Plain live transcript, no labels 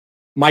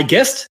My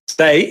guest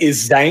today is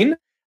Zane,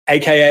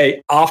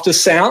 aka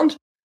Aftersound.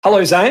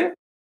 Hello, Zane.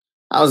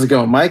 How's it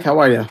going, Mike? How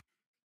are you?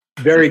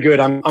 Very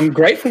good. I'm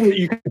grateful that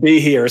you could be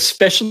here,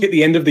 especially at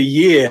the end of the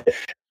year,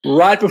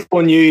 right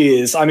before New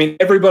Year's. I mean,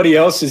 everybody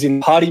else is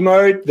in party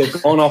mode. They've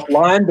gone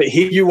offline, but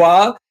here you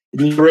are,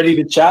 and you're ready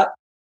to chat.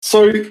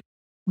 So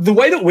the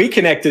way that we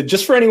connected,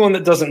 just for anyone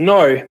that doesn't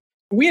know,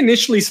 we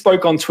initially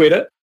spoke on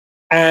Twitter,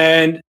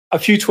 and a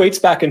few tweets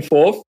back and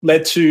forth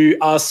led to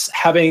us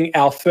having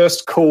our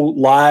first call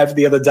live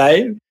the other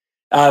day.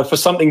 For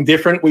something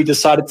different, we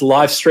decided to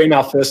live stream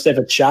our first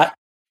ever chat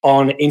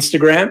on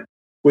Instagram,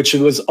 which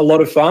was a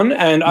lot of fun.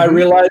 And I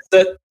realized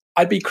that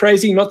I'd be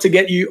crazy not to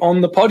get you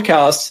on the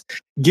podcast,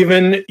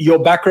 given your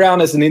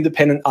background as an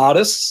independent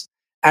artist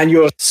and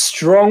your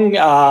strong,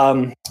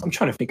 I'm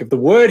trying to think of the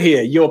word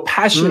here, your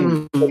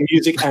passion for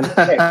music and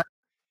tech.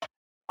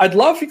 I'd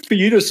love for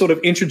you to sort of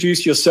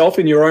introduce yourself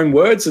in your own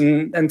words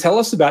and tell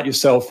us about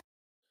yourself.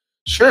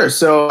 Sure.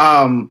 So,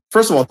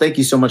 first of all, thank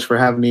you so much for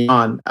having me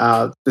on.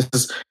 This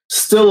is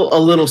still a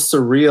little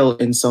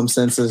surreal in some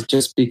senses,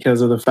 just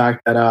because of the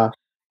fact that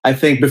I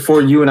think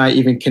before you and I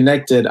even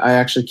connected, I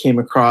actually came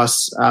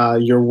across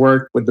your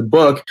work with the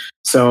book.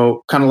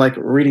 So kind of like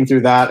reading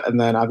through that, and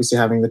then obviously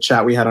having the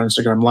chat we had on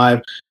Instagram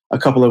Live a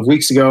couple of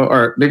weeks ago,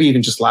 or maybe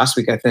even just last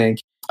week, I think.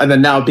 And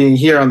then now being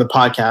here on the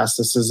podcast,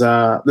 this is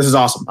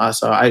awesome.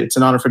 It's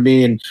an honor for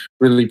me, and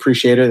really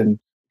appreciate it, and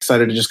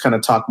excited to just kind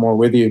of talk more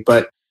with you.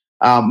 But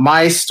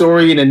my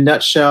story in a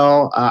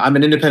nutshell, I'm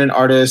an independent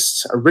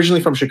artist,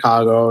 originally from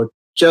Chicago,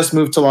 just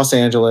moved to Los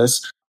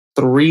Angeles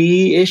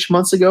 3-ish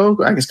months ago,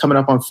 I guess coming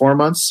up on 4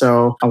 months.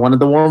 So I wanted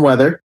the warm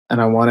weather, and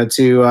I wanted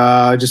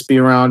to just be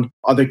around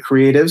other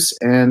creatives,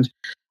 and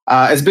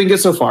it's been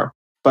good so far.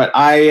 But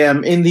I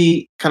am in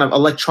the kind of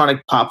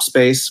electronic pop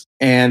space,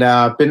 and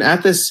been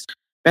at this,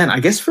 man,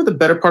 I guess for the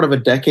better part of a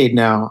decade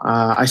now.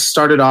 I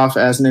started off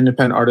as an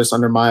independent artist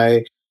under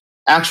my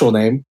actual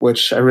name,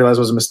 which I realized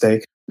was a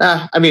mistake.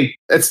 I mean,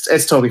 it's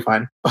totally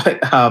fine. But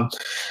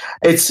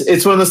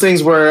it's one of those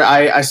things where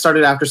I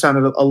started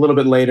Aftersound a little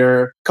bit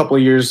later, a couple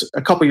of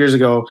years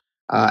ago,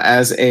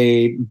 as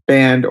a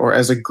band or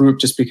as a group,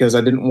 just because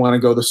I didn't want to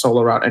go the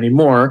solo route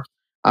anymore.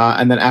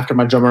 And then after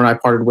my drummer and I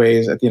parted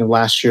ways at the end of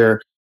last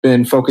year,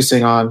 been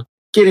focusing on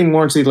getting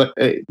more into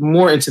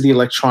the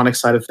electronic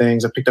side of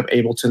things. I picked up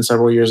Ableton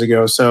several years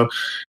ago, so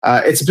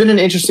it's been an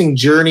interesting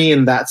journey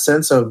in that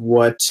sense of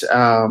what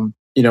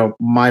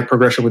my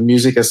progression with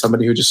music as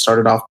somebody who just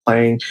started off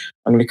playing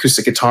an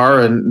acoustic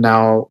guitar and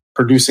now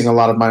producing a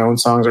lot of my own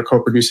songs or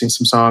co-producing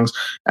some songs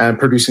and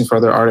producing for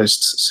other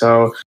artists.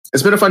 So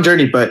it's been a fun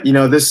journey, but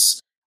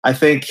I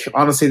think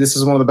honestly, this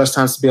is one of the best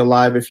times to be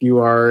alive if you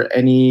are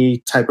any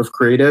type of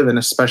creative, and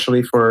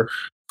especially for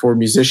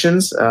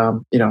musicians.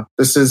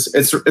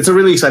 It's a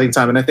really exciting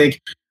time, and I think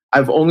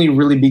I've only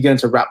really begun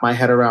to wrap my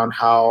head around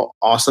how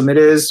awesome it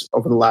is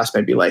over the last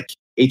maybe like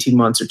 18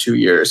 months or 2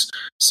 years.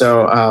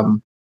 So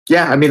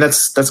yeah, I mean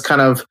that's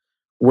kind of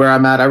where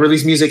I'm at. I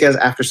release music as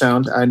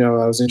Aftersound. I know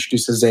I was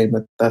introduced as Zane,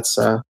 but that's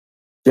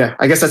yeah,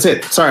 I guess that's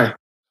it. Sorry.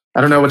 I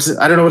don't know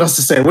what else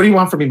to say. What do you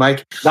want from me,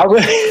 Mike? Not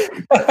really.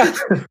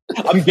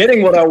 I'm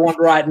getting what I want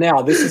right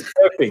now. This is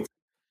perfect.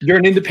 You're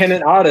an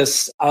independent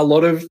artist. A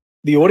lot of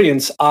the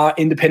audience are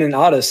independent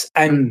artists,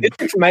 and this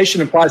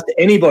information applies to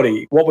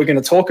anybody, what we're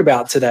going to talk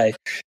about today.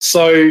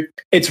 So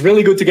it's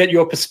really good to get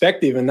your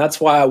perspective, and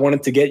that's why I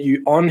wanted to get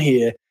you on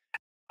here.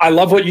 I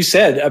love what you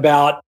said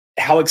about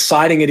how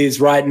exciting it is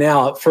right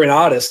now for an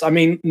artist. I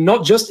mean,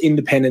 not just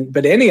independent,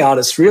 but any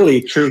artist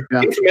really. True. Yeah.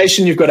 The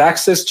information you've got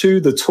access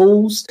to, the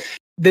tools.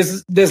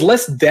 There's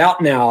less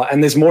doubt now,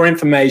 and there's more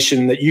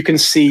information that you can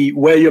see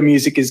where your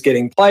music is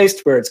getting placed,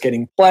 where it's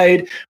getting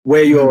played,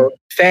 where your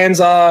fans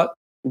are,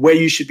 where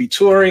you should be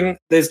touring.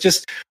 There's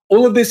just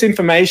all of this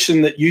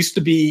information that used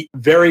to be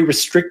very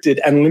restricted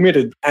and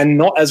limited and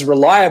not as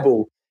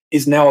reliable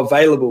is now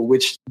available,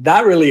 which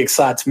that really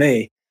excites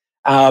me.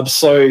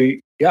 So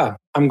yeah,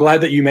 I'm glad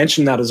that you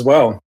mentioned that as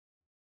well.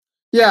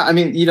 Yeah, I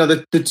mean,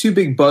 the two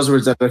big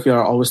buzzwords that I feel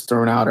are always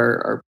thrown out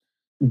are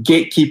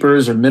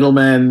gatekeepers or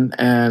middlemen,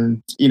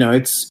 and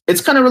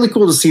it's kind of really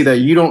cool to see that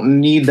you don't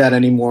need that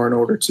anymore in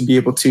order to be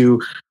able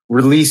to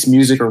release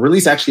music or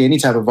release actually any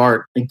type of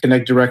art and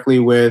connect directly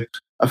with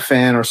a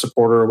fan or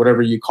supporter or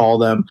whatever you call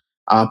them,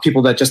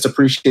 people that just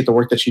appreciate the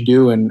work that you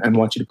do and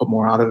want you to put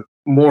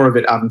more of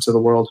it out into the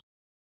world.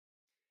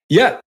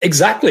 Yeah,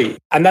 exactly.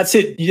 And that's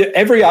it.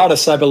 Every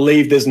artist, I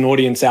believe there's an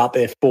audience out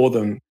there for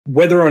them.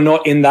 Whether or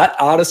not in that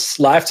artist's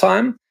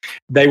lifetime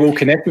they will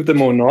connect with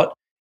them or not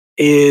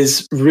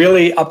is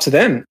really up to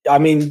them. I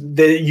mean,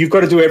 you've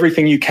got to do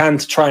everything you can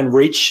to try and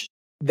reach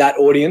that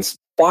audience,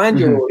 find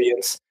your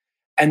audience,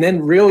 and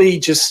then really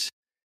just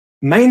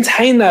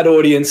maintain that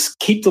audience,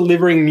 keep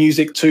delivering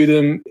music to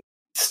them,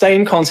 stay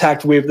in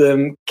contact with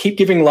them, keep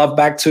giving love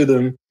back to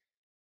them.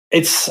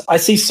 I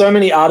see so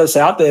many artists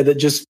out there that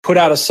just put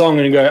out a song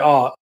and go,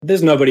 oh,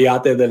 there's nobody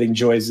out there that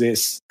enjoys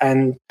this.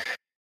 And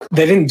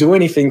they didn't do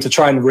anything to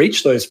try and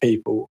reach those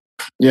people.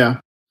 Yeah.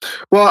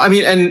 Well, I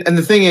mean, and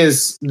the thing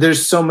is,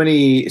 there's so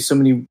many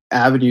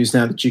avenues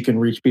now that you can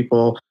reach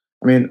people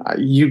I mean,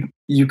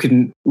 you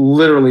can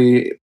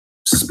literally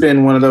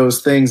spin one of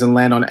those things and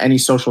land on any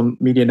social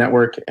media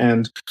network,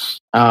 and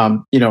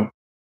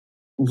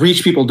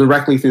reach people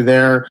directly through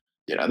there.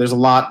 There's a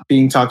lot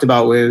being talked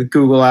about with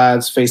Google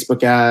ads,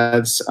 Facebook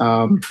ads,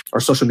 or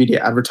social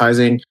media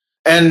advertising,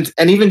 and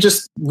even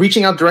just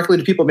reaching out directly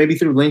to people, maybe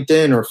through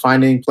LinkedIn, or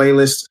finding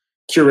playlist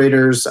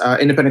curators,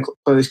 independent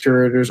playlist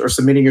curators, or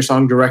submitting your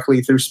song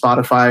directly through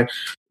Spotify.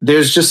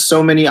 There's just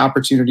so many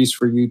opportunities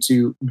for you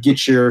to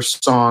get your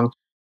song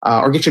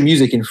or get your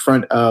music in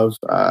front of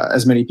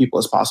as many people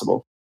as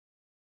possible.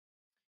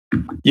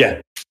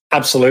 Yeah,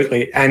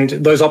 absolutely. And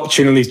those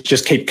opportunities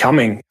just keep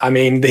coming. I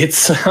mean,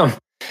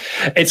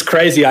 it's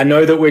crazy. I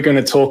know that we're going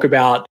to talk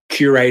about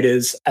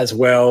curators as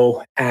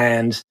well,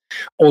 and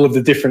all of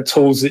the different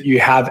tools that you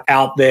have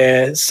out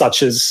there,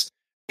 such as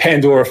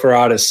Pandora for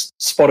artists,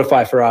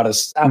 Spotify for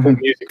artists, Apple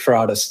Music for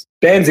artists,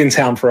 Bands in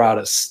Town for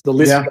artists. The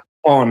list goes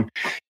on.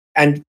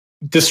 And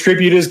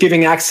distributors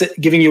giving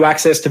you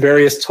access to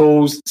various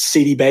tools,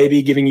 CD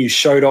Baby giving you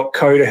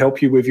show.co to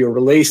help you with your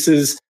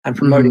releases and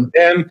promoting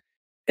them.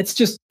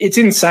 It's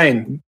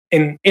insane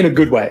in a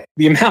good way.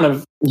 The amount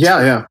of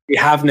we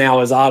have now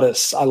as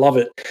artists, I love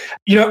it.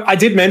 I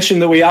did mention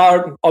that we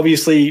are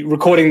obviously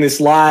recording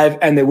this live,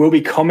 and there will be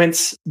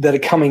comments that are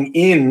coming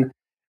in.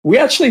 We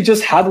actually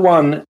just had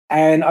one,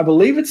 and I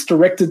believe it's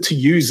directed to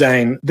you,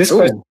 Zane. This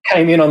question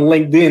came in on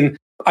LinkedIn.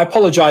 I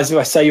apologize if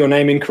I say your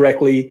name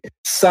incorrectly.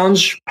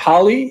 Sanj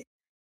Pali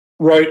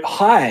wrote,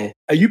 "Hi,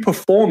 are you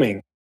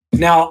performing?"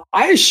 Now,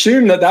 I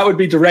assume that would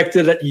be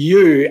directed at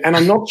you, and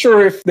I'm not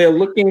sure if they're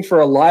looking for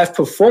a live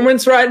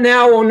performance right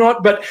now or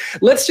not, but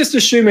let's just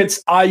assume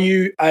are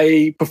you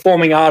a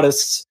performing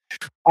artist?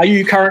 Are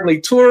you currently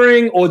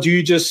touring, or do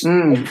you just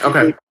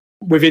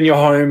within your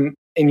home,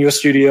 in your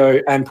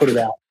studio, and put it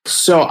out?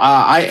 So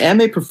I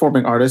am a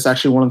performing artist.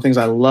 Actually, one of the things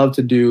I love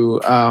to do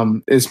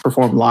is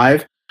perform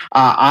live.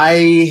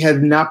 I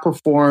have not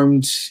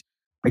performed,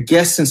 I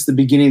guess, since the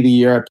beginning of the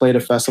year. I played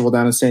a festival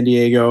down in San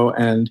Diego,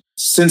 and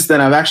since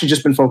then I've actually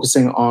just been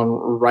focusing on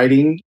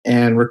writing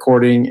and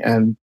recording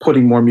and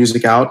putting more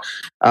music out.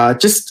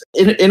 Just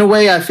in a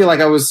way, I feel like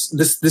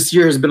this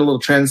year has been a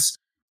little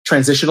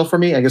transitional for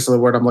me, I guess is the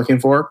word I'm looking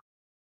for.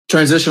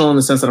 Transitional in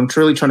the sense that I'm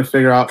truly trying to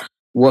figure out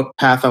what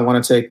path I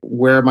want to take,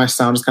 where my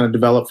sound is kind of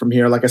developed from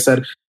here. Like I said,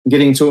 I'm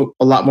getting into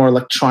a lot more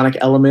electronic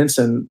elements,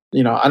 and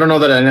I don't know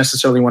that I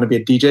necessarily want to be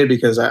a DJ,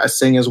 because I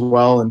sing as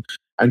well, and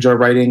I enjoy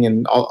writing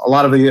and a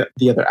lot of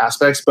the other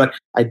aspects, but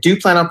I do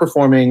plan on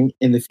performing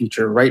in the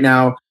future. Right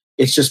now,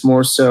 it's just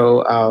more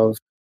so of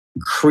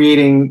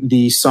creating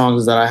the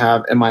songs that I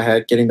have in my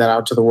head, getting that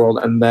out to the world,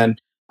 and then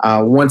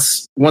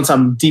once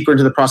I'm deeper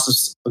into the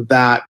process of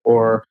that,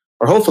 or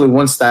hopefully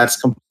once that's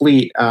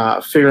complete,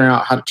 figuring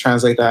out how to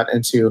translate that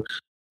into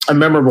a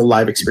memorable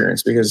live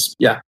experience. Because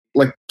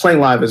like playing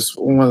live is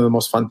one of the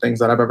most fun things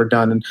that I've ever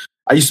done. And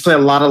I used to play a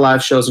lot of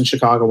live shows in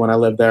Chicago when I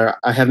lived there.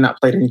 I have not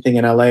played anything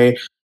in LA,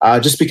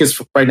 just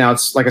because right now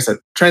it's, like I said,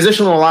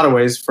 transitional in a lot of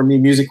ways for me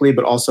musically,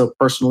 but also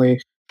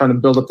personally, trying to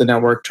build up the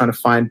network, trying to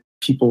find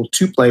people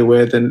to play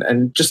with,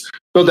 and just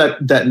build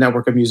that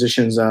network of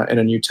musicians in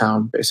a new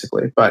town,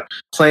 basically. But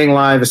playing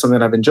live is something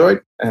that I've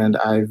enjoyed, and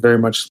I very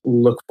much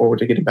look forward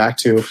to getting back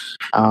to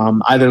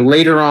either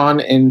later on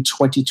in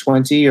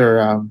 2020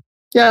 or,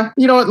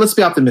 you know what, let's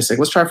be optimistic.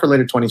 Let's try for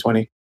later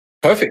 2020.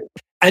 Perfect.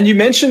 And you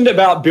mentioned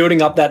about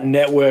building up that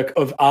network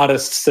of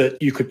artists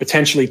that you could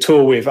potentially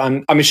tour with.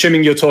 I'm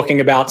assuming you're talking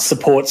about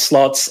support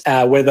slots,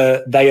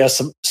 whether they are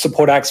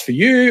support acts for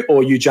you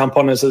or you jump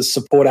on as a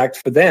support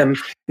act for them.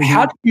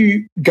 How do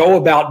you go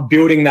about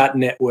building that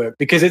network?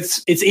 Because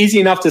it's easy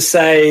enough to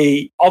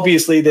say,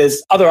 obviously,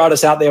 there's other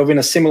artists out there within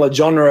a similar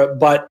genre,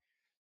 but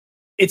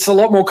it's a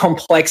lot more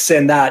complex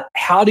than that.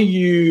 How do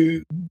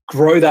you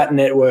grow that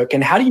network,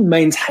 and how do you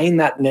maintain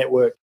that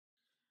network?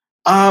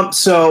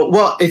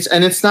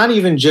 It's not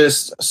even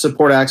just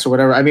support acts or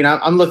whatever. I mean,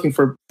 I'm looking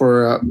for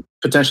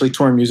potentially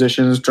touring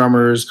musicians,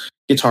 drummers,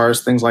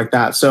 guitarists, things like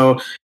that. So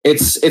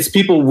it's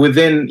people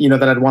within,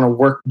 that I'd want to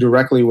work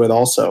directly with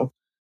also.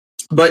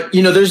 But,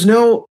 there's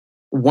no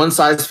one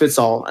size fits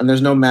all, and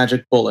there's no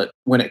magic bullet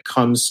when it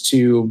comes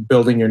to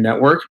building your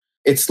network.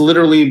 It's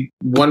literally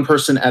one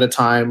person at a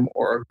time,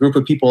 or a group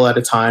of people at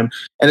a time.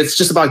 And it's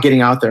just about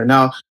getting out there.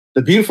 Now,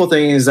 the beautiful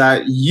thing is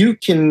that you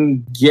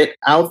can get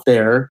out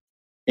there,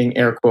 in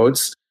air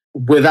quotes,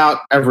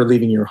 without ever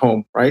leaving your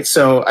home, right?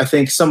 So I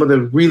think some of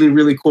the really,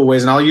 really cool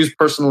ways, and I'll use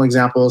personal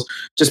examples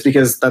just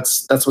because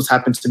that's what's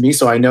happened to me.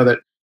 So I know that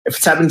if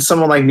it's happened to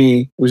someone like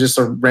me, who's just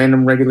a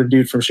random regular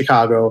dude from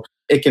Chicago,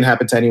 it can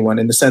happen to anyone,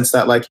 in the sense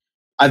that, like,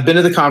 I've been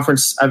to the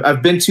conference,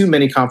 I've been to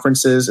many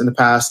conferences in the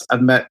past.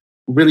 I've met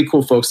really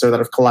cool folks there that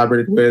I've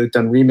collaborated with,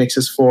 done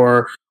remixes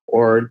for,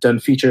 or done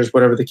features,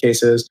 whatever the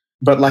case is.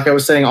 But like I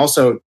was saying,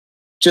 also,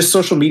 just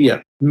social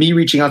media, me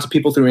reaching out to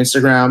people through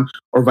Instagram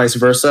or vice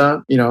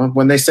versa.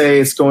 When they say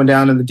it's going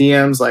down in the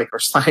DMs, or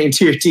sliding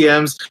into your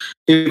DMs,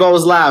 people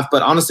always laugh.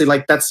 But honestly,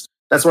 that's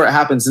where it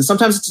happens. And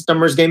sometimes it's a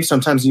numbers game.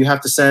 Sometimes you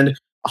have to send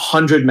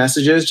 100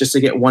 messages just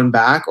to get one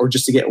back, or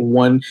just to get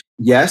one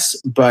yes.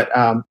 But,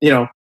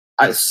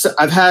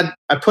 I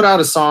put out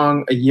a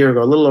song a year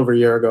ago, a little over a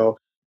year ago,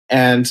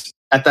 and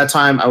at that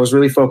time I was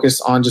really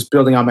focused on just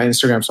building out my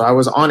Instagram. So I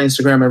was on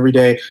Instagram every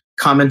day,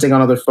 commenting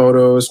on other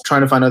photos,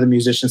 trying to find other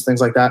musicians,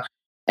 things like that.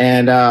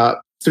 And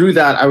through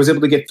that, I was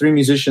able to get 3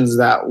 musicians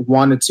that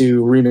wanted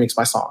to remix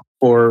my song.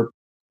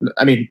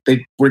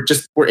 They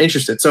were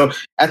interested. So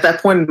at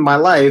that point in my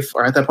life,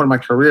 or at that point in my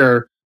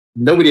career,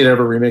 nobody had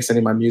ever remixed any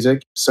of my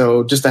music.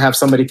 So just to have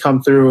somebody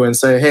come through and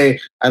say, "Hey,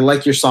 I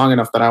like your song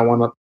enough that I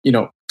want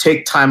to,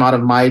 take time out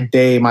of my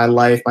day, my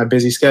life, my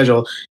busy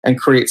schedule, and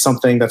create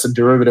something that's a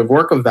derivative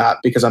work of that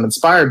because I'm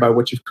inspired by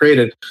what you've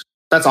created."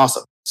 That's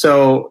awesome.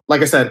 So,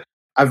 like I said,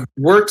 I've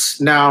worked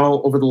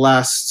now over the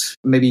last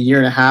maybe year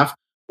and a half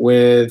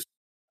with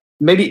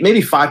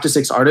maybe 5 to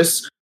 6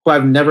 artists who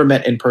I've never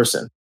met in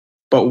person,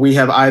 but we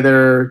have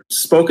either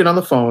spoken on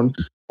the phone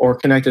or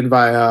connected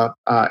via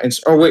I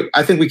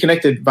think we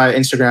connected via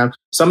Instagram.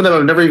 Some of them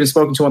I've never even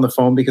spoken to on the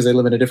phone because they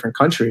live in a different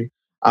country.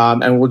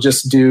 And we'll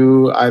just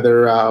do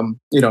either,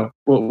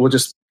 we'll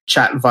just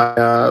chat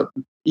via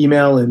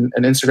email and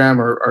Instagram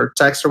or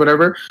text or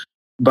whatever.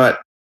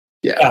 But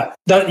yeah.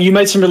 You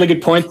made some really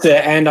good points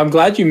there. And I'm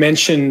glad you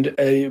mentioned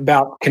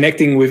about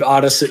connecting with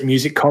artists at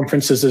music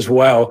conferences as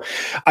well.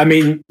 I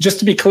mean, just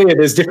to be clear,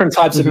 there's different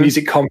types of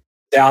music conferences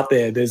out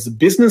there. There's the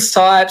business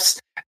types,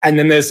 and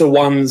then there's the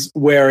ones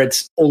where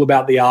it's all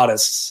about the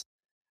artists.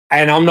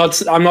 And I'm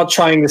not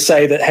trying to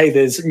say that, hey,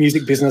 there's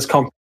music business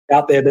conferences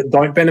out there that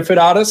don't benefit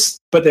artists,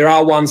 but there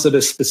are ones that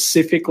are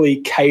specifically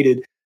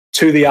catered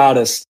to the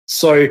artists.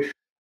 So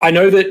I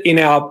know that in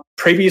our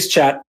previous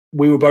chat,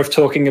 we were both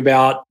talking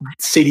about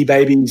CD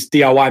Baby's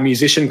DIY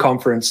musician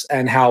conference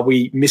and how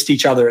we missed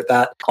each other at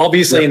that.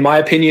 Obviously, in my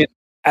opinion,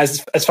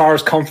 as far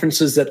as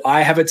conferences that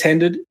I have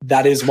attended,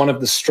 that is one of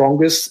the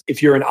strongest.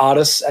 If you're an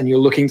artist and you're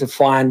looking to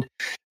find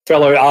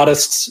fellow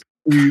artists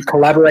to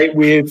collaborate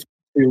with,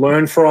 to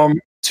learn from,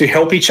 to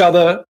help each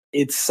other,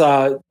 it's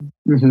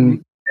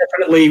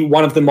definitely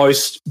one of the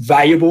most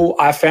valuable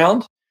I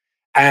found.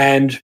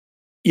 And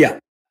yeah,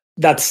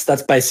 that's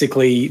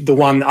basically the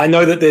one. I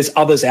know that there's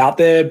others out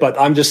there, but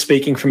I'm just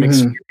speaking from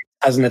experience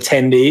as an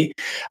attendee.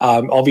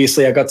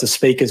 Obviously, I got to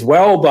speak as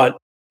well, but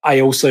I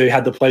also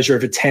had the pleasure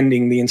of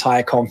attending the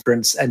entire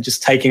conference and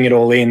just taking it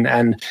all in,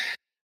 and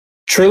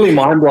truly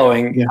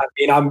mind-blowing. Yeah. I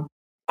mean,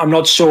 I'm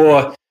not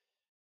sure.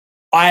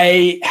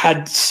 I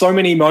had so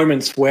many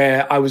moments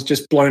where I was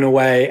just blown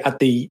away at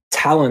the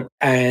talent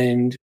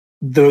and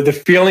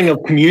the feeling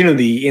of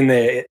community in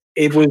there.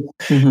 It was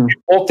you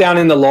walk down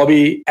in the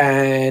lobby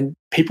and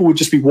people would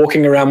just be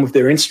walking around with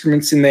their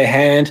instruments in their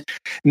hand.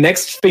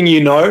 Next thing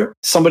you know,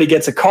 somebody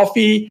gets a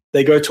coffee,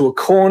 they go to a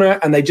corner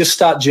and they just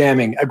start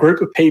jamming. A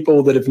group of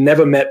people that have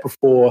never met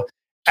before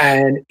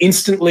and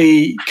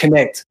instantly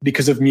connect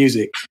because of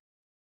music.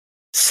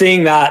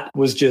 Seeing that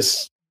was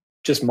just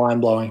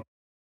mind-blowing.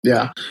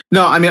 Yeah.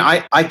 No, I mean,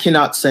 I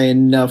cannot say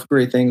enough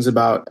great things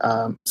about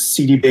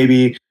CD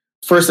Baby.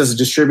 First as a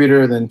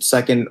distributor, then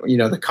second,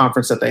 the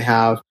conference that they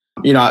have.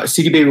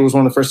 CD Baby was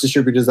one of the first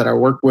distributors that I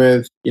worked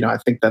with. I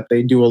think that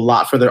they do a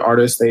lot for their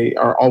artists. They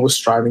are always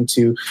striving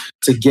to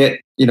get,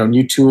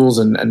 new tools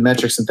and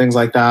metrics and things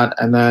like that.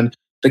 And then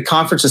the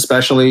conference,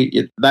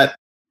 especially that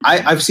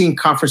I've seen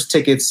conference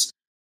ticket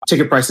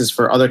prices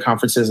for other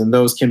conferences, and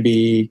those can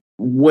be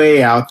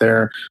way out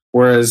there.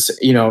 Whereas,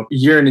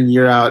 year in and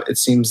year out, it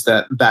seems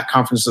that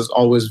conference is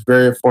always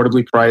very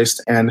affordably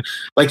priced. And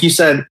like you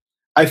said,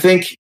 I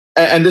think,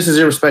 and this is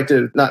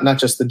irrespective, not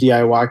just the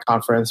DIY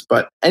conference,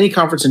 but any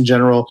conference in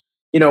general,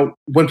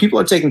 when people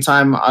are taking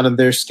time out of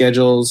their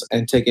schedules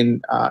and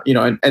taking,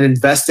 and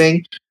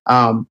investing,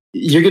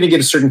 you're going to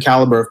get a certain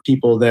caliber of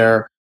people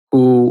there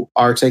who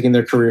are taking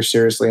their career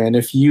seriously. And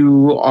if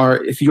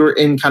you're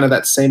in kind of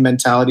that same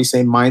mentality,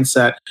 same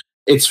mindset,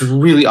 it's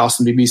really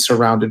awesome to be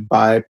surrounded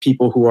by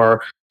people who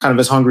are kind of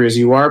as hungry as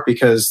you are,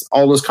 because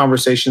all those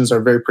conversations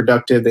are very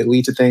productive. They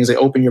lead to things. They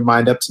open your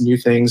mind up to new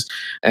things.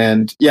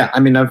 And yeah,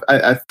 I mean,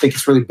 I think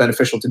it's really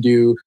beneficial to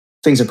do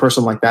things in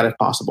person like that if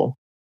possible.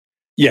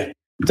 Yeah,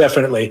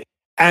 definitely.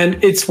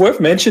 And it's worth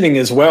mentioning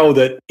as well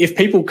that if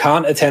people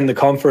can't attend the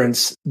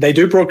conference, they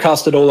do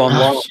broadcast it all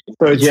online.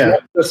 So it's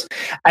not just,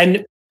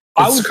 and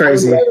I was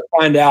crazy to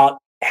find out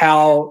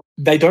how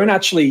they don't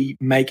actually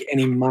make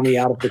any money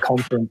out of the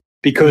conference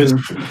because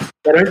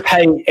they don't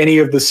pay any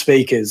of the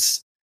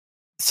speakers.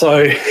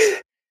 So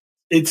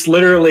it's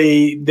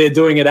literally, they're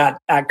doing it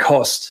at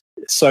cost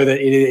so that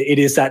it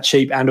is that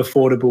cheap and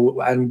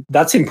affordable. And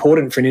that's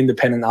important for an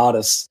independent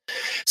artist.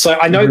 So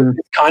I know that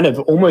it kind of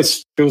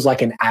almost feels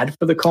like an ad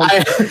for the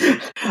conference.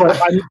 But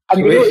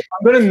I'm going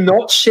to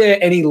not share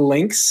any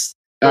links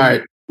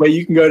where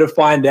you can go to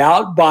find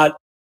out. But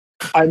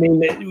I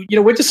mean,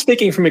 we're just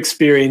speaking from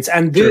experience.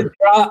 And there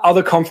are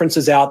other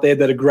conferences out there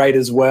that are great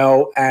as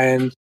well.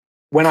 And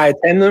when I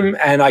attend them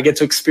and I get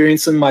to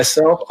experience them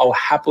myself, I'll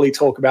happily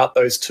talk about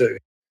those too.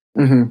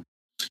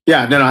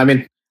 Yeah, no, I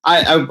mean,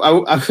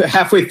 I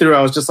halfway through,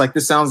 I was just like,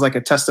 this sounds like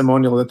a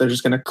testimonial that they're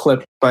just going to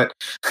clip. But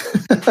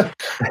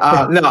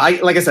no,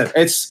 like I said,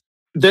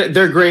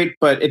 they're great,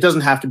 but it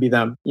doesn't have to be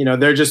them.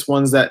 They're just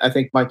ones that I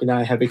think Mike and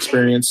I have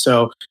experienced.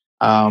 So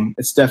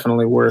it's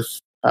definitely worth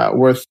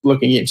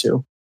looking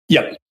into.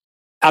 Yep,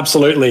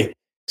 absolutely.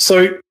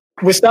 So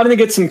we're starting to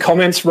get some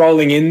comments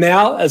rolling in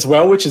now as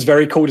well, which is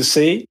very cool to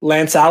see.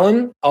 Lance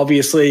Allen,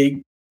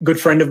 obviously good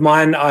friend of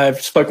mine.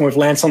 I've spoken with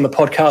Lance on the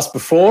podcast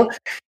before.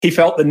 He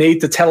felt the need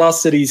to tell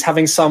us that he's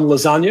having some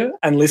lasagna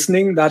and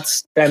listening.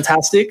 That's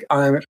fantastic.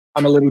 I'm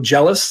a little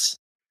jealous,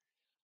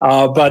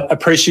 but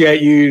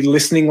appreciate you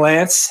listening,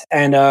 Lance,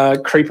 and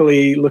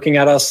creepily looking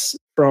at us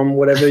from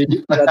whatever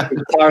that's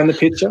the guitar in the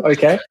picture.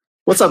 Okay.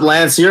 What's up,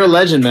 Lance? You're a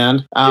legend,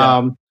 man.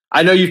 Yeah.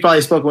 I know you've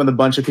probably spoken with a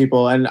bunch of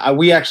people, and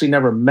we actually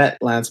never met,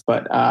 Lance,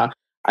 but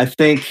I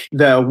think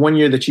the one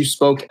year that you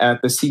spoke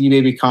at the CD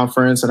Baby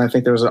conference, and I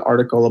think there was an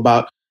article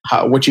about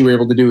what you were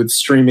able to do with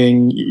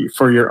streaming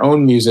for your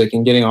own music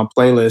and getting on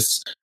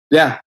playlists.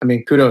 Yeah, I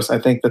mean, kudos. I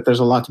think that there's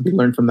a lot to be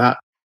learned from that.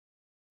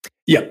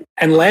 Yeah,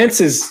 and Lance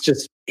is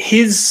just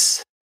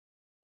his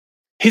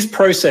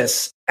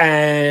process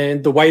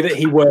and the way that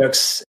he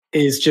works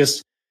is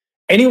just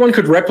anyone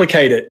could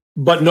replicate it,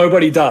 but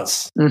nobody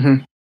does.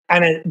 Mm-hmm.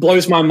 And it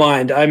blows my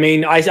mind. I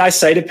mean, I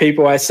say to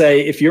people,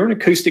 if you're an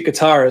acoustic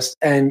guitarist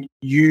and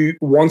you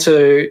want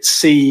to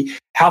see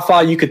how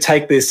far you could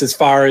take this as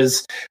far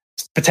as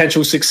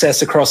potential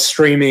success across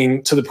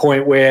streaming to the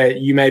point where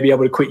you may be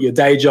able to quit your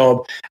day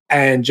job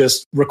and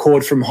just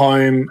record from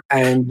home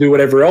and do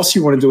whatever else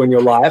you want to do in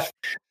your life,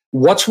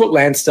 watch what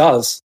Lance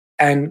does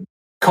and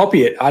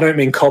copy it. I don't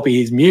mean copy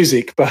his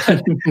music,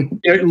 but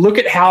look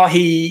at how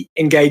he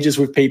engages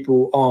with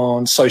people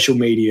on social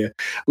media.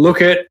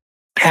 Look at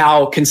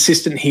how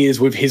consistent he is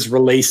with his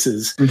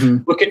releases.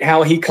 Mm-hmm. Look at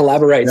how he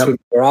collaborates with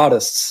other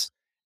artists.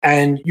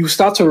 And you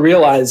start to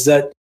realize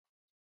that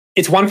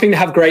it's one thing to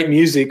have great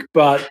music,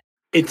 but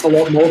it's a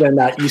lot more than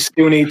that. You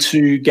still need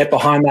to get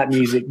behind that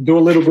music, do a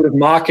little bit of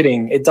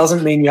marketing. It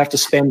doesn't mean you have to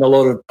spend a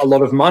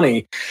lot of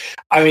money.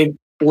 I mean,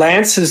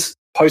 Lance has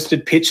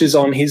posted pictures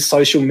on his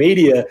social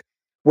media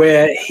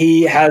where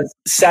he has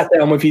sat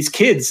down with his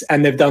kids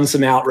and they've done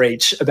some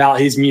outreach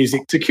about his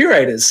music to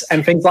curators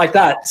and things like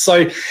that.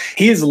 So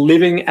he is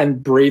living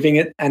and breathing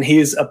it, and he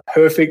is a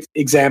perfect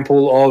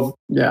example of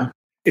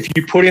if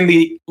you put in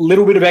the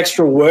little bit of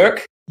extra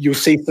work, you'll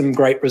see some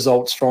great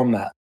results from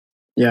that.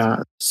 Yeah.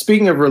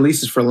 Speaking of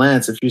releases for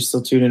Lance, if you're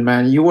still tuned in,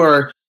 man, you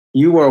are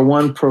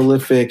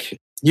prolific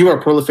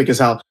as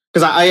hell.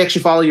 Because I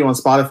actually follow you on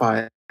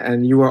Spotify,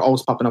 and you are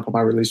always popping up on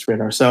my release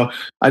radar. So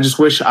I just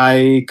wish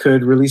I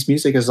could release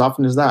music as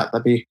often as that.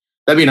 That'd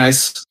be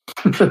nice.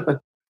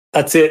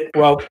 That's it.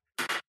 Well,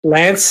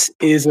 Lance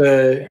is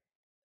a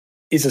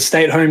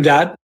stay-at-home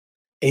dad.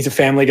 He's a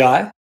family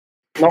guy,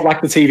 not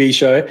like the TV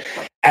show.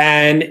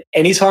 And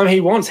anytime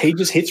he wants, he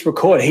just hits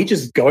record. He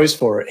just goes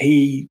for it.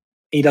 He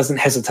doesn't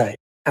hesitate.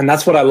 And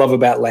that's what I love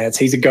about Lance.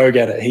 He's a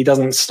go-getter. He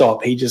doesn't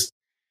stop.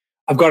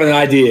 I've got an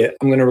idea.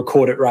 I'm going to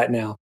record it right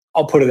now.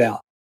 I'll put it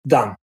out.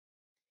 Done.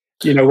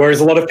 Whereas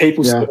a lot of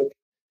people sort of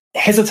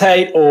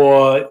hesitate,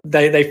 or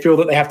they feel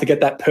that they have to get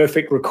that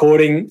perfect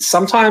recording.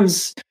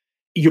 Sometimes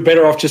you're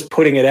better off just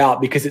putting it out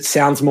because it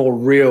sounds more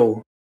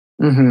real.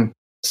 Mm-hmm.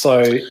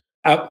 So,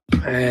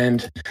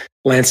 and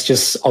Lance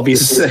just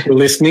obviously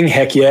listening.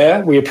 Heck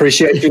yeah. We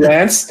appreciate you,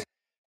 Lance.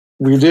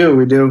 We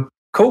do.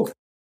 Cool.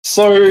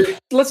 So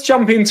let's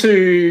jump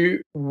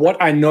into what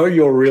I know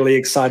you're really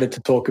excited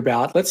to talk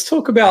about. Let's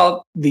talk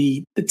about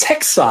the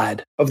tech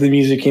side of the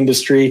music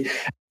industry.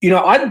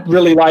 I'd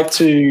really like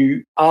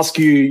to ask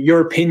you your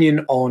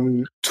opinion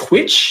on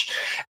Twitch,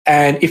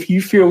 and if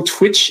you feel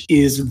Twitch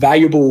is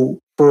valuable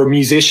for a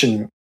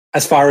musician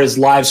as far as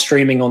live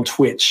streaming on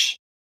Twitch.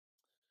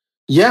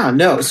 Yeah,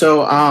 no.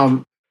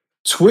 So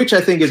Twitch, I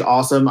think, is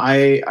awesome.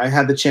 I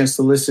had the chance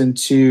to listen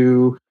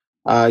to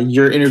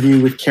your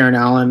interview with Karen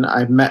Allen.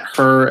 I met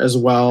her as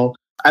well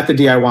at the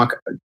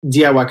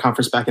DIY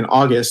conference back in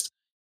August.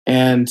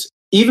 And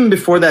even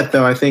before that,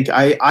 though, I think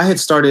I had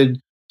started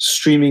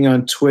streaming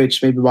on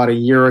Twitch maybe about a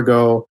year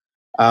ago.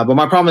 But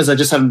my problem is I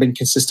just haven't been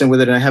consistent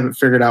with it, and I haven't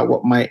figured out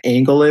what my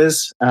angle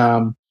is.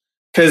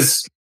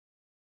 Because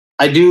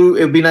it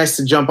would be nice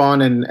to jump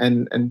on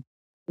and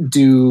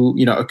do,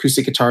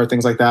 acoustic guitar,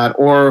 things like that.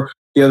 Or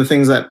the other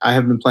things that I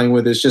have been playing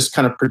with is just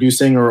kind of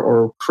producing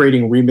or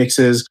creating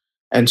remixes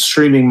and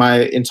streaming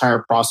my entire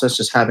process,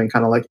 just having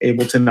kind of like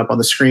Ableton up on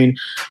the screen.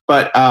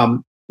 But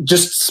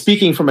just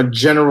speaking from a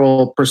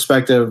general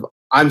perspective,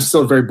 I'm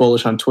still very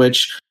bullish on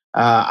Twitch.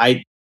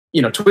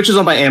 Twitch is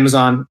owned by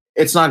Amazon.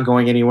 It's not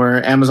going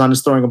anywhere. Amazon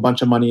is throwing a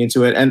bunch of money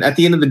into it. And at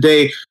the end of the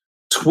day,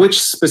 Twitch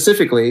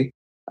specifically,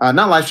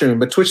 not live streaming,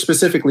 but Twitch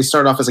specifically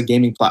started off as a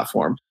gaming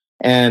platform.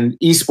 And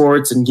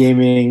esports and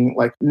gaming,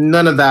 like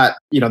none of that,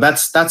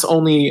 that's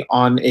only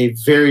on a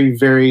very,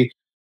 very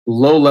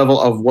low level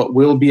of what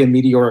will be a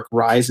meteoric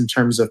rise in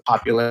terms of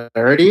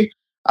popularity.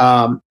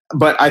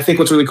 But I think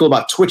what's really cool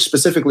about Twitch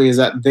specifically is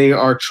that they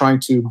are trying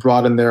to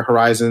broaden their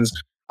horizons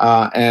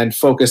and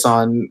focus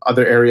on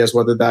other areas,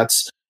 whether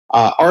that's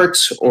art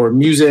or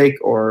music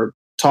or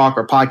talk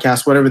or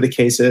podcast, whatever the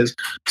case is.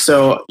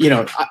 So,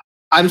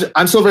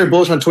 I'm still very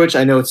bullish on Twitch.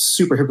 I know it's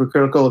super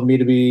hypocritical of me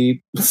to be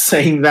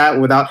saying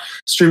that without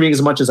streaming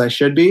as much as I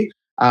should be.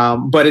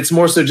 But it's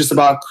more so just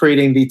about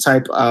creating the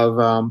type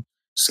of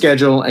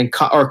schedule and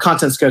or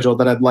content schedule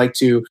that I'd like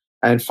to,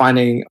 and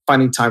finding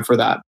time for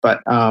that.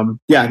 But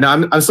yeah,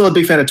 no, I'm still a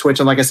big fan of Twitch.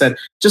 And like I said,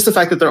 just the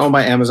fact that they're owned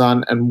by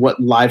Amazon and what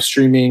live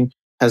streaming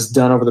has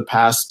done over the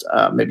past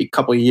maybe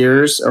couple of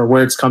years, or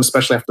where it's come,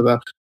 especially after the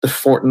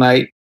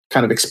Fortnite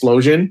kind of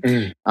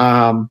explosion.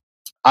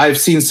 I've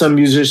seen some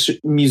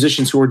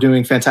musicians who are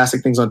doing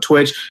fantastic things on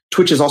Twitch.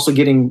 Twitch is also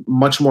getting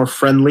much more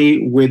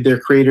friendly with their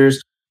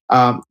creators.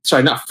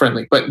 Sorry, not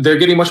friendly, but they're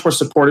getting much more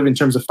supportive in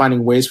terms of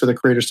finding ways for the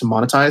creators to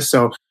monetize.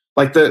 So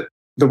like the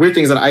weird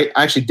thing is that I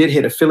actually did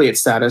hit affiliate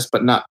status,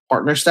 but not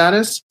partner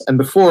status. And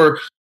before,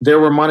 there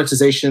were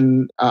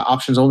monetization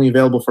options only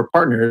available for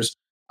partners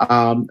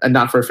and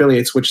not for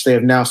affiliates, which they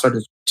have now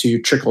started to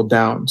trickle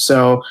down.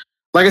 So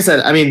like I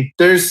said, I mean,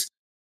 this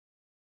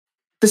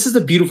is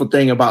the beautiful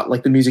thing about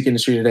like the music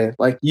industry today.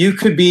 Like you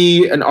could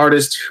be an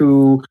artist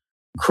who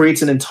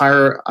creates an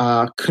entire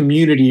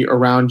community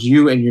around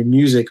you and your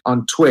music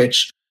on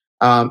Twitch.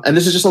 And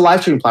this is just a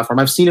live streaming platform.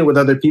 I've seen it with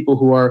other people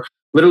who are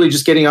literally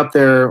just getting up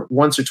there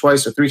once or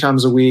twice or 3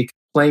 times a week,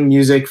 playing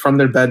music from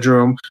their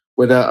bedroom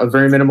with a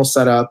very minimal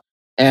setup.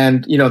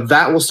 And, you know,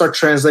 that will start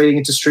translating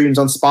into streams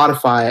on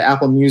Spotify,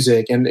 Apple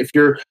Music. And if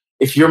you're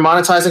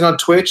monetizing on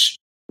Twitch,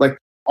 like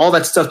all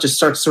that stuff just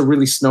starts to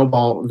really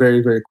snowball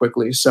very, very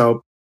quickly.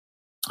 So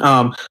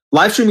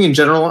live streaming in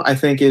general, I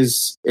think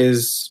is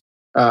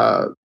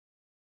going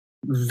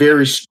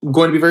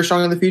to be very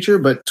strong in the future,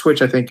 but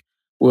Twitch, I think,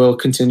 will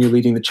continue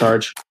leading the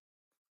charge.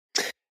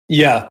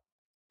 Yeah,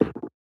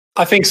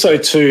 I think so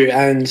too.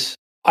 And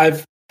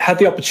I've had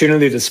the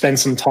opportunity to spend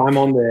some time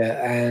on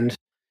there, and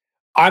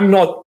I'm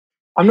not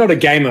a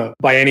gamer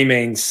by any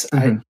means.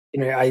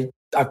 I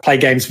play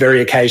games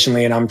very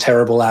occasionally, and I'm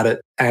terrible at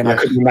it. And I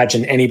couldn't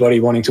imagine anybody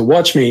wanting to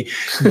watch me.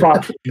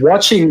 But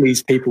watching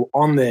these people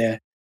on there,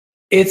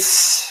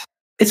 it's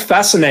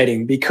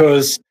fascinating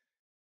because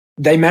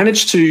they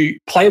manage to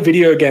play a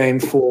video game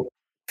for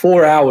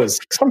 4 hours,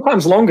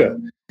 sometimes longer,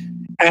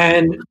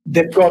 and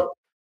they've got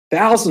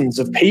thousands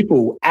of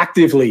people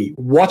actively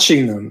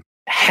watching them,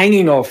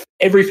 hanging off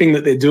everything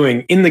that they're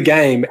doing in the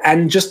game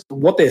and just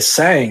what they're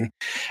saying.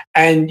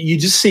 And you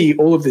just see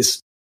all of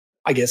this,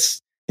 I guess,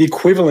 the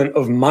equivalent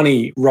of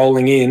money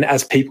rolling in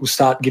as people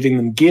start giving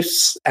them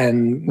gifts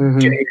and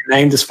getting their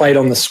name displayed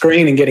on the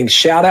screen and getting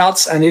shout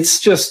outs. And it's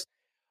just,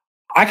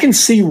 I can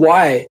see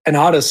why an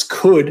artist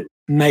could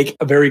make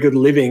a very good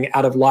living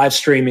out of live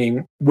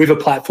streaming with a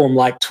platform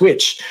like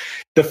Twitch.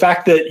 The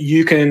fact that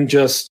you can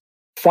just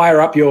fire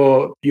up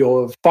your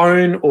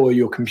phone or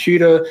your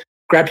computer,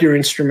 grab your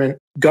instrument,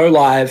 go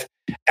live,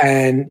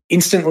 and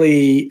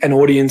instantly an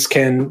audience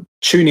can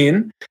tune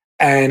in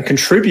and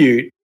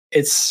contribute.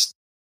 It's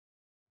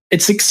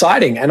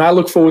exciting, and I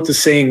look forward to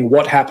seeing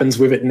what happens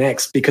with it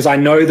next, because I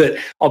know that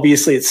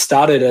obviously it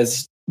started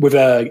as with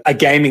a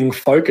gaming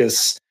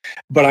focus,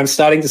 but I'm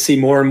starting to see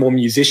more and more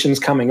musicians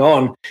coming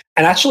on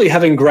and actually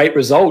having great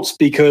results,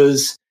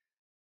 because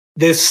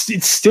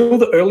it's still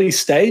the early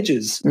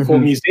stages for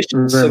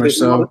musicians. So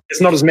there's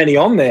not as many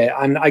on there.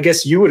 And I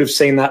guess you would have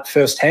seen that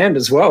firsthand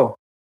as well.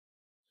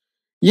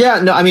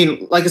 Yeah, no, I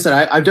mean, like I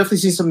said, I've definitely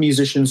seen some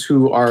musicians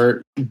who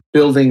are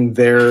building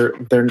their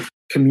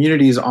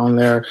communities on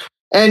there.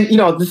 And, you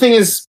know, the thing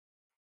is,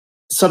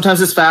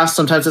 sometimes it's fast,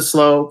 sometimes it's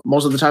slow.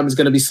 Most of the time it's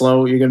going to be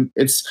slow.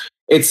 It's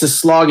a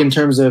slog in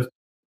terms of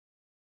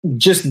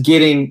just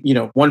getting, you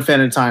know, one fan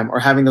at a time or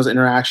having those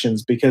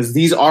interactions, because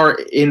these are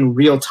in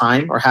real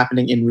time or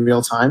happening in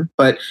real time.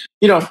 But,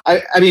 you know,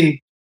 I mean,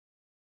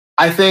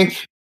 I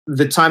think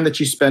the time that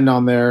you spend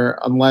on there,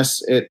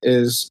 unless it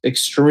is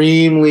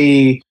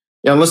extremely,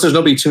 unless there's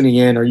nobody tuning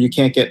in or you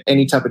can't get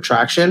any type of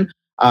traction,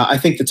 I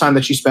think the time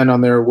that you spend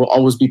on there will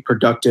always be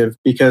productive,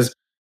 because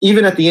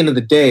even at the end of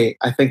the day,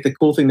 I think the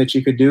cool thing that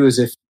you could do is,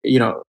 if, you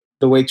know,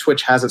 the way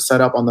Twitch has it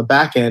set up on the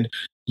back end,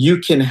 you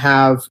can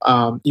have,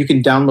 you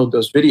can download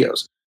those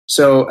videos.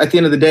 So at the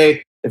end of the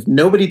day, if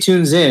nobody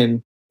tunes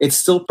in, it's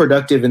still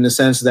productive in the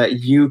sense that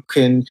you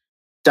can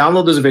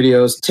download those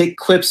videos, take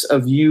clips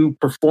of you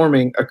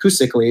performing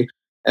acoustically,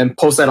 and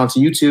post that onto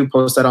YouTube,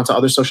 post that onto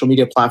other social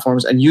media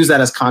platforms, and use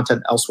that as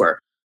content elsewhere.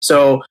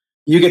 So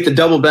you get the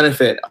double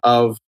benefit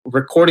of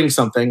recording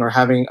something or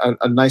having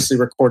a nicely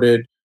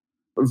recorded,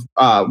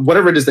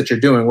 whatever it is that you're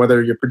doing,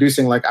 whether you're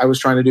producing like I was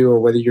trying to do, or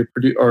whether you're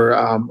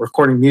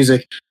recording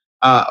music,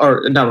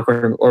 or not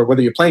recording, or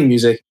whether you're playing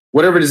music,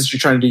 whatever it is that you're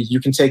trying to do, you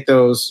can take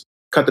those,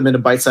 cut them into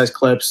bite-sized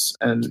clips,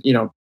 and, you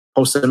know,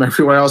 post them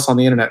everywhere else on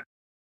the internet.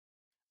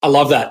 I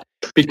love that,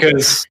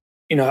 because,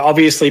 you know,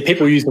 obviously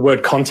people use the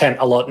word content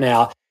a lot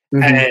now,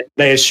 and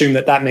they assume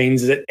that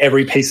means that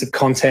every piece of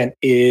content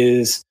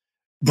is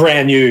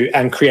brand new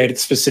and created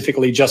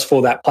specifically just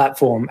for that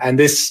platform. And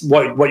this,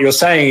 what you're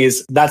saying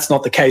is that's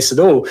not the case at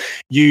all.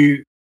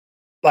 You,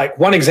 like,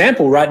 one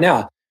example right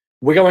now,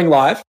 we're going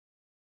live.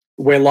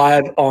 We're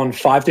live on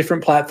 5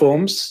 different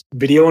platforms,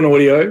 video and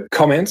audio,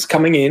 comments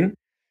coming in.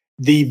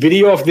 The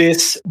video of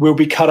this will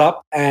be cut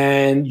up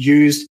and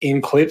used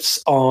in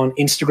clips on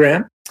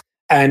Instagram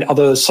and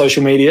other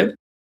social media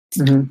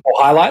or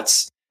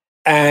highlights.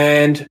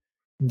 And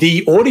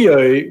the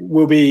audio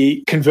will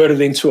be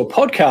converted into a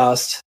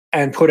podcast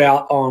and put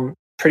out on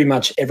pretty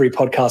much every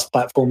podcast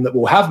platform that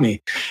will have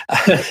me.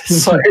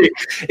 So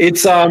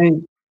it's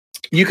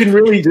you can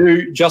really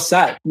do just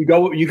that. You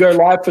go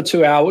live for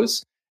 2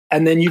 hours,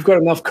 and then you've got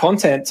enough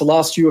content to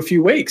last you a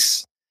few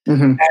weeks.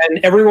 And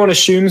everyone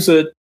assumes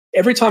that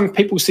every time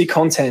people see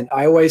content,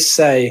 I always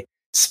say,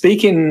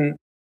 speak in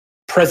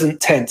present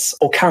tense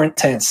or current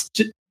tense.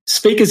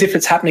 Speak as if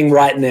it's happening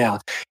right now.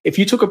 If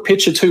you took a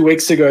picture 2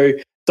 weeks ago,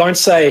 don't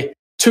say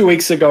 2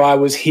 weeks ago I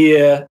was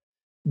here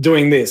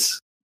doing this.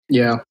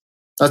 Yeah,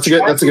 that's a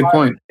good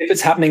point. If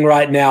it's happening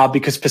right now,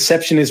 because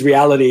perception is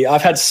reality.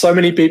 I've had so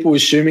many people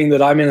assuming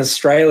that I'm in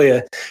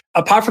Australia.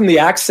 Apart from the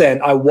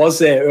accent, I was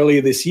there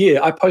earlier this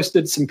year. I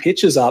posted some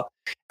pictures up,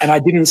 and I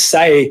didn't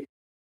say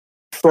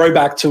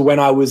throwback to when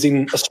I was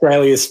in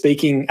Australia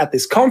speaking at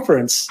this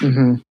conference.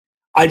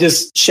 I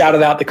just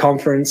shouted out the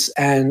conference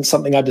and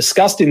something I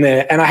discussed in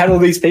there. And I had all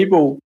these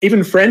people,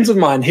 even friends of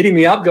mine, hitting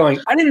me up going,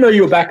 I didn't know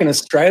you were back in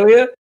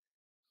Australia.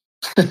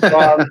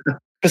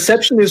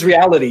 Perception is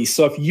reality.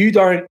 So if you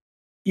don't,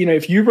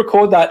 if you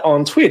record that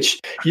on Twitch,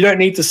 you don't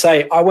need to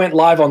say, I went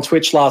live on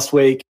Twitch last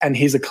week and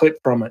here's a clip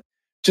from it.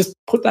 Just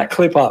put that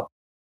clip up.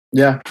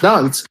 Yeah,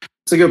 no, it's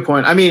a good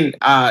point. I mean,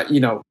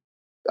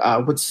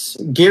 what's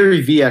Gary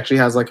Vee actually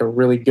has like a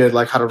really good,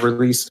 like how to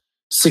release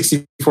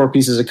 64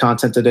 pieces of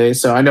content a day.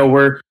 So I know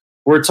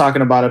we're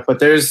talking about it, but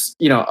there's,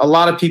 a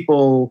lot of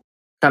people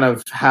kind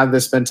of have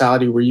this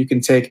mentality where you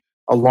can take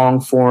a long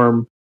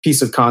form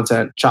piece of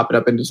content, chop it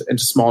up into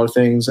smaller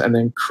things, and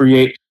then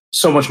create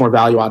so much more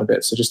value out of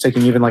it. So just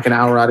taking even like an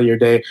hour out of your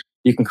day,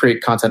 you can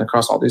create content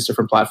across all these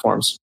different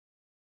platforms.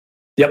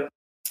 Yep,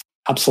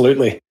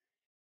 absolutely.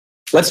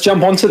 Let's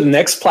jump on to the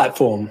next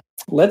platform.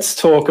 Let's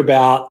talk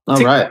about TikTok.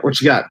 All right,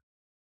 what you got?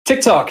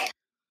 TikTok.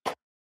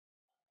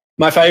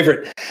 My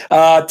favorite.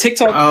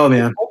 TikTok. Oh,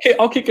 man. Okay,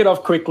 I'll kick it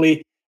off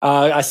quickly.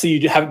 I see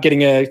you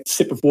getting a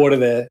sip of water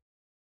there.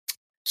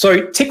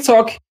 So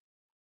TikTok,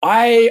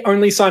 I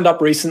only signed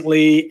up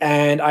recently,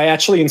 and I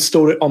actually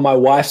installed it on my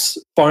wife's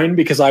phone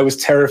because I was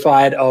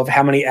terrified of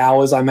how many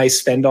hours I may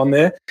spend on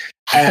there.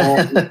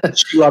 And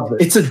she loved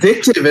it. It's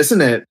addictive,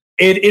 isn't it?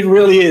 It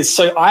really is.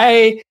 So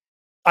I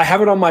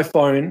have it on my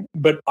phone,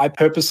 but I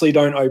purposely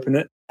don't open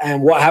it.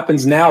 And what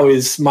happens now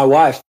is my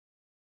wife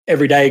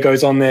every day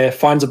goes on there,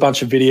 finds a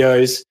bunch of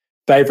videos,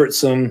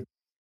 favorites them.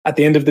 At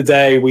the end of the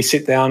day, we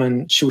sit down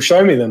and she'll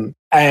show me them.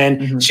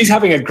 And she's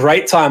having a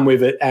great time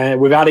with it,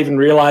 and without even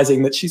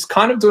realizing that she's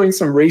kind of doing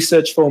some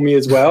research for me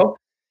as well.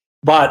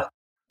 But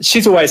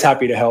she's always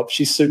happy to help.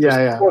 She's super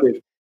supportive.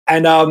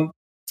 And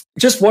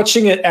just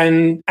watching it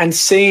and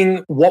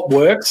seeing what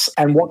works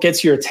and what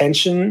gets your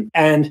attention.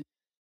 And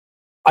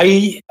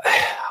I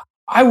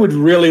would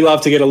really love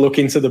to get a look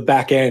into the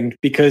back end,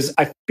 because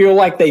I feel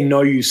like they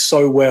know you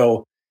so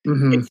well.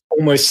 It's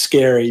almost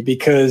scary,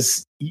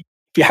 because if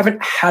you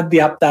haven't had the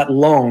app that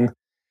long,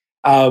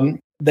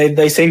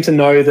 they seem to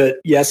know that,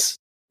 yes,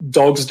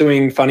 dogs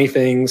doing funny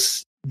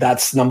things,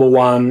 that's number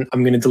one.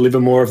 I'm going to deliver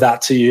more of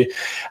that to you.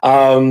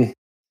 And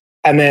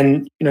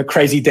then,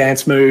 crazy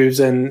dance moves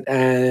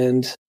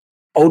and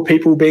old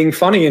people being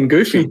funny and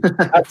goofy.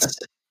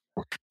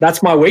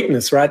 That's my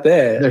weakness right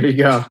there. There you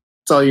go.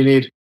 That's all you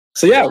need.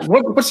 So yeah,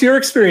 what's your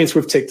experience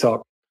with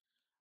TikTok?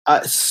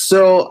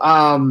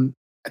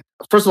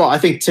 First of all, I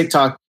think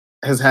TikTok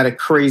has had a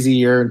crazy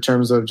year in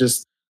terms of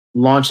just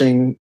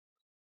launching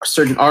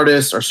certain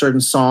artists or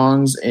certain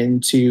songs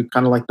into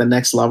kind of like the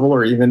next level,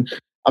 or even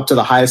up to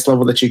the highest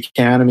level that you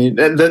can. I mean,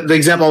 the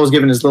example I was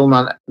given is Lil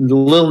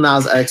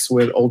Nas X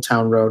with Old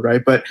Town Road,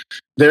 right? But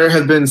there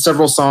have been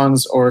several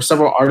songs or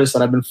several artists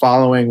that I've been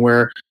following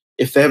where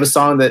if they have a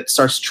song that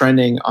starts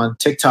trending on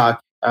TikTok,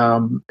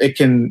 it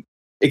can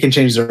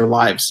change their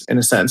lives in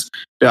a sense.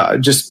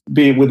 Just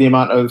be with the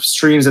amount of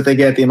streams that they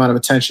get, the amount of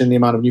attention, the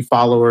amount of new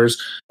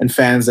followers and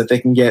fans that they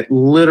can get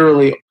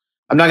literally,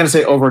 I'm not going to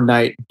say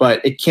overnight,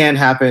 but it can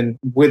happen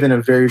within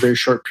a very, very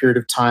short period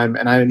of time.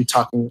 And I'm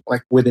talking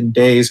like within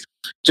days,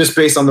 just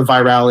based on the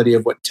virality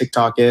of what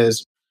TikTok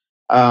is.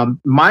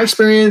 My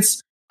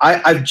experience,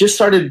 I've just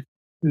started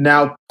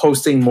now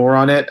posting more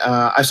on it.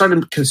 I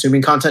started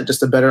consuming content just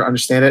to better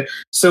understand it.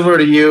 Similar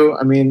to you,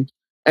 I mean,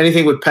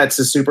 anything with pets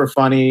is super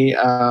funny.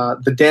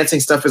 The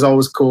dancing stuff is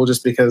always cool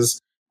just because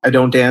I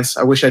don't dance.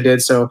 I wish I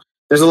did. So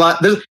there's a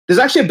lot. There's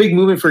actually a big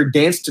movement for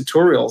dance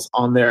tutorials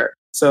on there.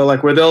 So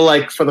like where they'll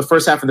like for the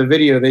first half of the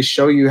video, they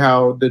show you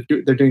how they're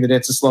doing the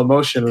dance in slow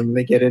motion and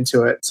they get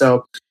into it.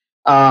 So,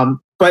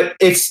 but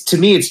to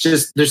me, it's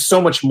just, there's so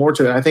much more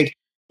to it. I think,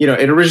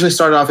 it originally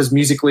started off as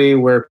Musical.ly,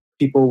 where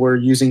people were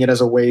using it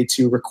as a way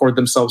to record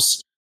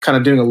themselves kind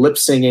of doing a lip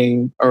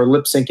syncing,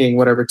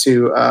 whatever,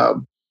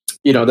 to,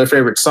 their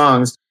favorite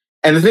songs.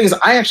 And the thing is,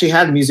 I actually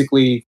had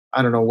Musical.ly,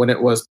 I don't know when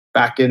it was,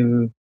 back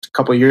in a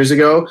couple of years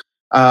ago.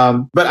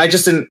 But I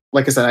just didn't,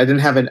 like I said, I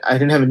didn't have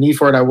a need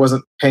for it. I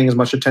wasn't paying as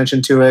much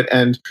attention to it.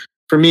 And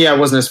for me, I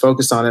wasn't as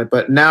focused on it.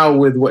 But now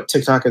with what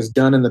TikTok has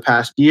done in the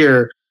past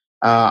year,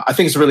 I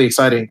think it's really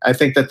exciting. I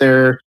think that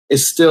there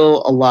is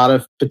still a lot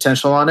of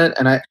potential on it.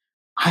 And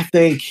I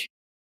think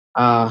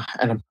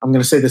and I'm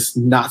going to say this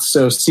not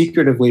so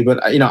secretively,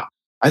 but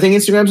I think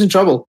Instagram's in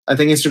trouble. I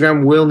think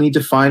Instagram will need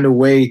to find a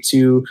way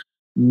to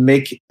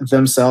make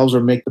themselves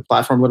or make the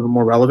platform a little bit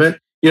more relevant.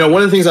 One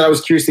of the things that I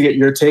was curious to get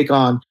your take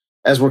on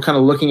as we're kind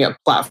of looking at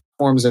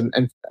platforms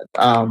and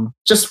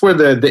just where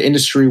the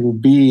industry will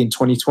be in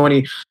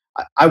 2020,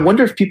 I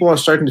wonder if people are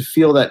starting to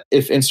feel that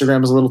if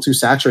Instagram is a little too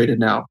saturated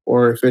now,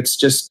 or if it's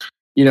just,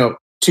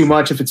 too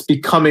much, if it's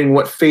becoming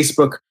what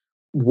Facebook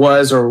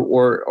was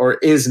or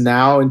is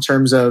now in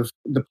terms of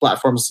the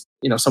platforms,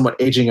 somewhat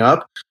aging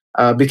up.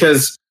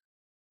 Because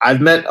I've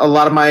met a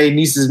lot of my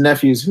nieces and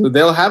nephews who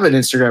they'll have an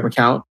Instagram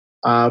account,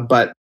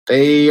 but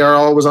they are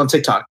always on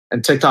TikTok,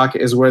 and TikTok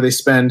is where they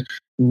spend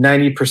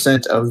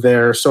 90% of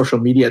their social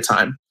media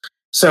time.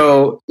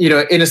 So,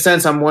 in a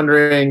sense, I'm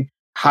wondering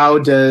how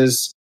do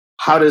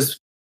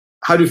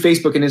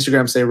Facebook and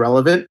Instagram stay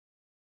relevant?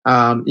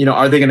 Are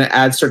they going to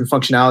add certain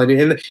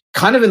functionality, and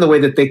kind of in the way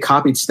that they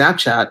copied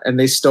Snapchat and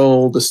they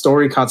stole the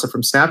story concept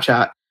from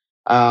Snapchat?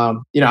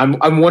 I'm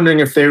wondering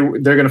if they're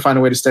going to find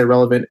a way to stay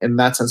relevant in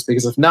that sense,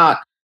 because if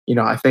not,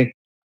 I think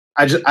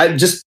I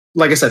just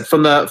like I said,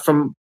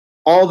 from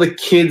all the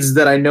kids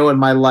that I know in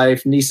my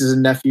life, nieces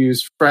and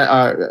nephews,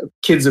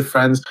 kids of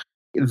friends,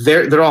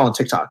 they're all on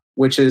TikTok,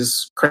 which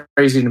is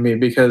crazy to me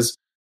because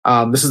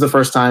this is the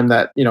first time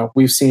that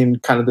we've seen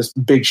kind of this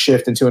big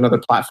shift into another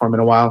platform in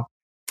a while.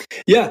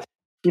 Yeah,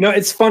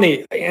 it's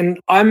funny, and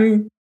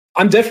I'm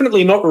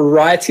definitely not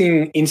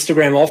writing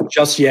Instagram off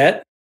just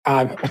yet.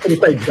 I couldn't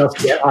say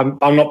just yet.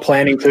 I'm not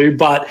planning to,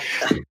 but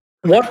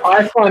what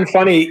I find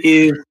funny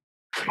is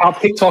how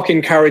TikTok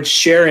encouraged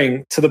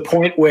sharing to the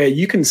point where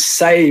you can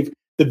save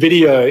the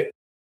video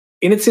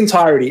in its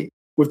entirety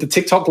with the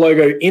TikTok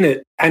logo in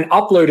it and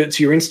upload it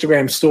to your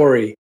Instagram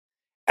story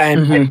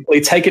and basically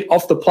take it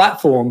off the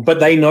platform, but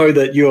they know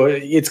that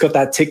it's got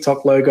that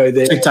TikTok logo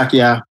there. TikTok,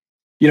 yeah.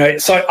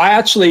 So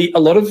a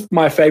lot of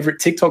my favorite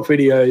TikTok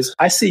videos,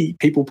 I see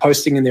people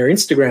posting in their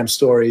Instagram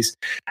stories.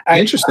 And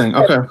interesting.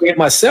 Okay.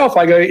 Myself,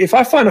 I go, if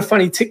I find a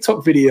funny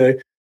TikTok video,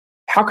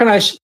 how can I,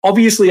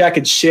 obviously I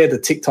could share the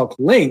TikTok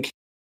link,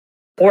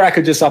 or I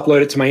could just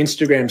upload it to my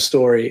Instagram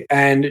story.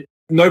 And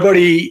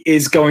nobody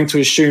is going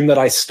to assume that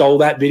I stole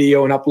that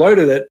video and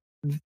uploaded it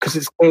because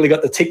it's clearly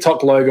got the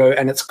TikTok logo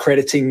and it's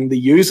crediting the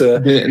user.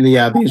 The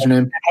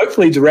username.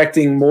 Hopefully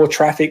directing more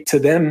traffic to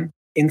them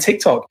in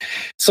TikTok.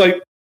 So,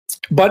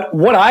 but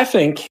what I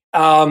think,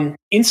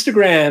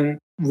 Instagram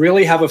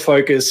really have a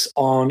focus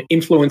on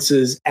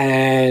influencers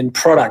and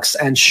products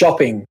and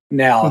shopping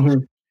now.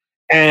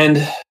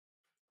 And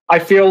I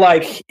feel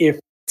like if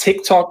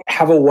TikTok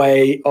have a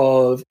way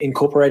of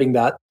incorporating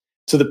that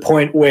to the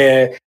point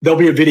where there'll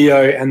be a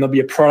video and there'll be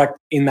a product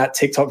in that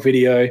TikTok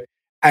video,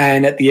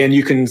 and at the end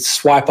you can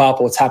swipe up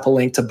or tap a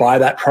link to buy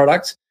that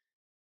product,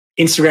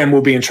 Instagram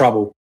will be in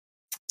trouble.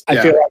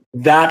 I feel like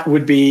that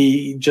would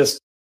be just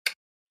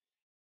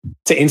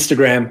to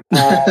Instagram.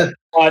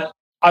 But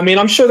I mean,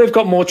 I'm sure they've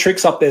got more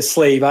tricks up their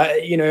sleeve.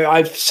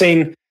 I've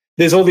seen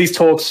there's all these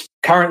talks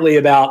currently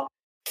about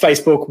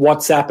Facebook,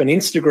 WhatsApp, and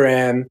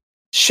Instagram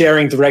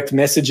sharing direct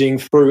messaging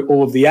through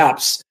all of the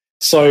apps.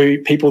 So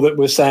people that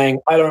were saying,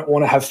 I don't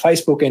want to have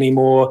Facebook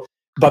anymore,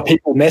 but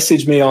people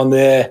message me on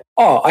there,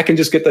 I can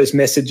just get those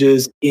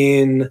messages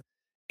in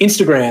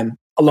Instagram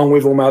along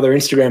with all my other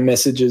Instagram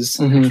messages,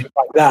 like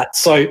that.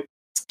 So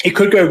it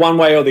could go one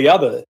way or the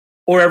other.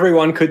 Or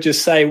everyone could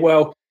just say,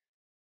 well,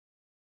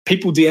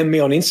 people DM me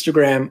on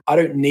Instagram. I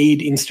don't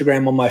need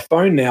Instagram on my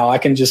phone now. I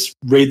can just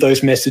read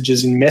those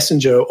messages in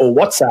Messenger or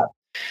WhatsApp.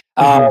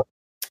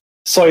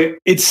 So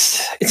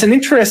it's an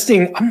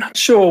interesting, I'm not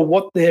sure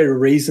what their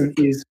reason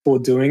is for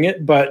doing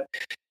it, but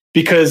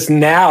because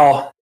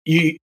now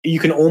you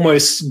can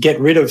almost get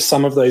rid of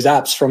some of those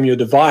apps from your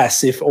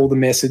device if all the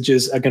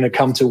messages are going to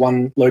come to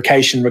one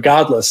location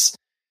regardless.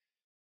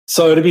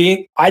 So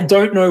I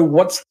don't know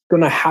what's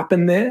going to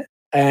happen there.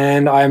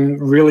 And I'm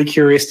really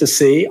curious to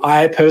see.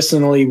 I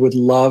personally would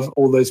love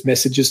all those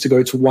messages to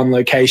go to one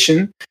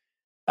location.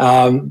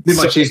 Be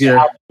much easier.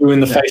 Doing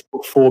the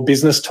Facebook for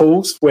Business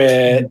tools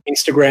where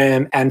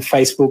Instagram and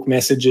Facebook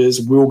messages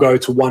will go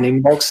to one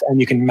inbox and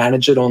you can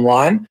manage it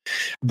online.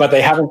 But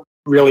they haven't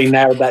really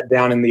nailed that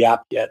down in the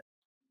app yet.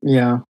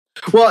 Yeah.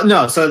 Well,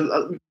 no.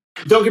 So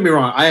don't get me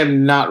wrong. I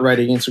am not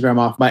writing Instagram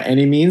off by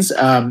any means.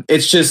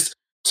 It's just,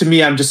 to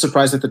me, I'm just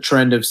surprised at the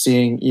trend of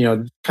seeing,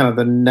 kind of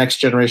the next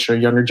generation or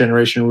younger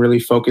generation really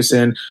focus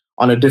in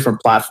on a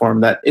different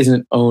platform that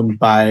isn't owned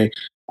by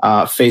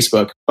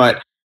Facebook.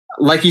 But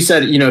like you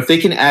said, if they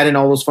can add in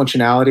all those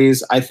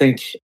functionalities, I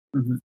think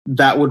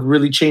that would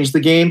really change the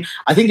game.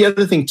 I think the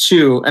other thing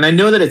too, and I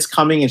know that it's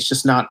coming, it's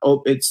just not,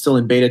 it's still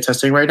in beta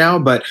testing right now,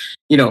 but,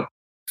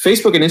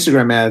 Facebook and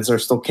Instagram ads are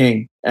still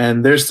king,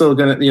 and they're still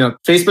going to,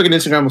 Facebook and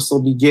Instagram will still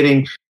be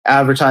getting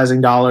advertising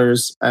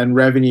dollars and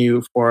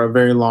revenue for a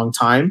very long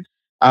time.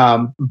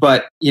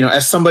 But,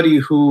 as somebody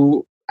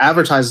who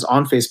advertises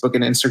on Facebook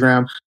and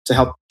Instagram to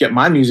help get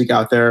my music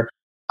out there,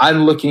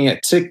 I'm looking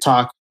at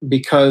TikTok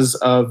because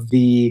of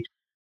the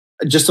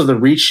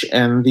reach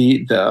and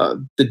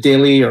the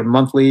daily or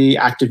monthly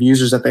active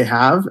users that they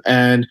have.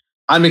 And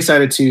I'm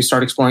excited to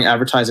start exploring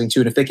advertising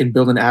too. And if they can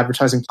build an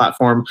advertising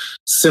platform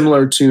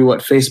similar to what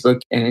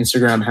Facebook and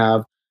Instagram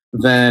have,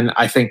 then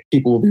I think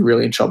people will be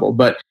really in trouble.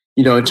 But,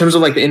 you know, in terms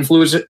of like the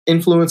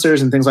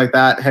influencers and things like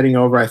that heading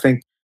over, I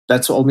think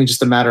that's only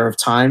just a matter of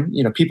time.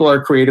 You know, people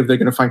are creative. They're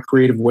going to find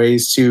creative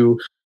ways to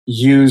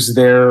use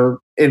their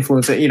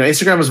influence. You know,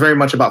 Instagram was very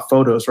much about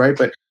photos, right?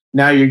 But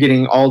now you're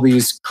getting all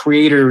these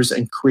creators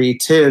and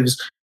creatives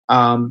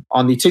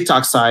on the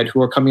TikTok side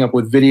who are coming up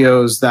with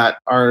videos that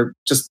are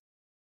just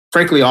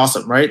frankly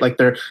awesome, right? Like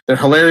they're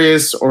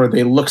hilarious, or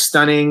they look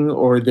stunning,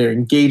 or they're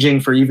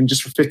engaging for even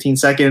just for 15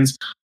 seconds.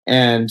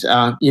 And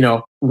you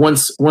know,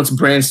 once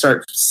brands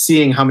start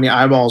seeing how many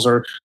eyeballs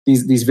or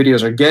these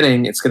videos are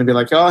getting, it's going to be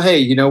like, oh, hey,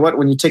 you know what?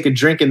 When you take a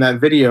drink in that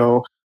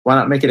video, why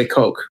not make it a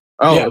Coke?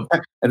 Oh, yeah.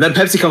 And then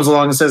Pepsi comes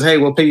along and says, hey,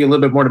 we'll pay you a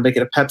little bit more to make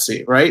it a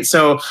Pepsi, right?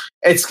 So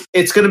it's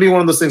going to be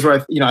one of those things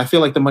where I feel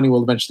like the money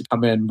will eventually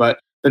come in, but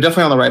they're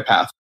definitely on the right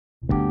path.